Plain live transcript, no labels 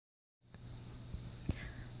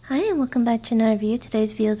Hi and welcome back to another review.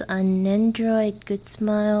 Today's video is on Nendoroid Good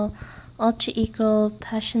Smile Ultra Eco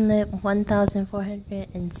Passionlip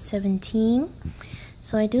 1417.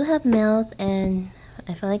 So I do have mouth and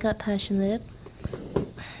I finally got Passionlip,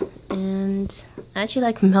 and I actually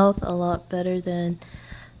like mouth a lot better than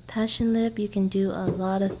Passionlip. You can do a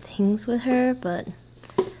lot of things with her, but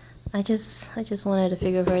I just wanted a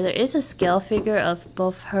figure of her. There is a scale figure of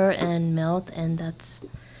both her and mouth, and that's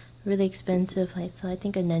really expensive, so I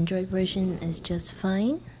think a Nendoroid version is just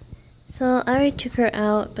fine. So I already took her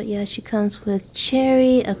out, but yeah, she comes with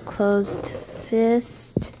cherry, a closed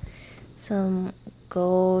fist, some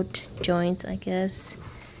gold joints, I guess,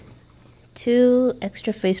 2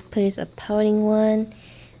 extra face plates, a pouting one,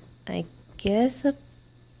 I guess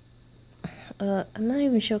I'm not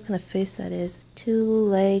even sure what kind of face that is, 2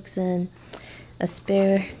 legs, and a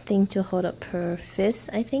spare thing to hold up her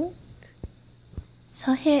fist, I think.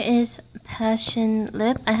 So here is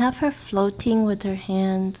Passionlip. I have her floating with her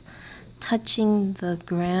hands touching the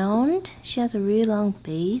ground. She has a really long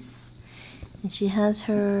base, and she has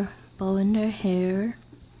her bow in her hair.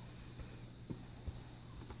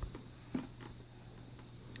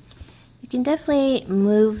 You can definitely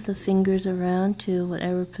move the fingers around to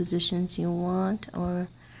whatever positions you want, or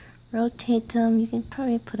rotate them. You can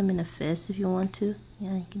probably put them in a fist if you want to.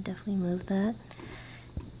 Yeah, you can definitely move that.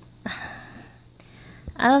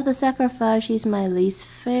 Out of the Sakura 5, she's my least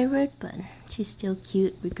favorite, but she's still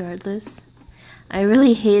cute regardless. I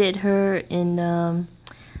really hated her in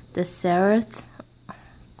the Seraph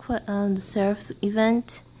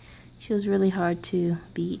event. She was really hard to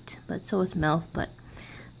beat, but so was Mel. But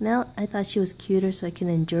Mel, I thought she was cuter, so I can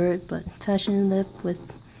endure it. But Passionlip,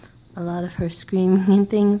 with a lot of her screaming and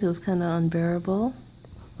things, it was kind of unbearable.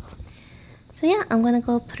 So yeah, I'm gonna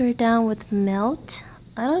go put her down with Melt.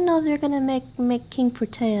 I don't know if they're gonna make King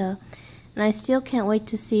Protea, and I still can't wait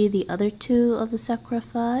to see the other 2 of the Sakura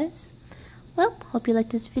 5s. Well, hope you liked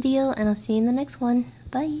this video, and I'll see you in the next one.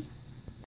 Bye!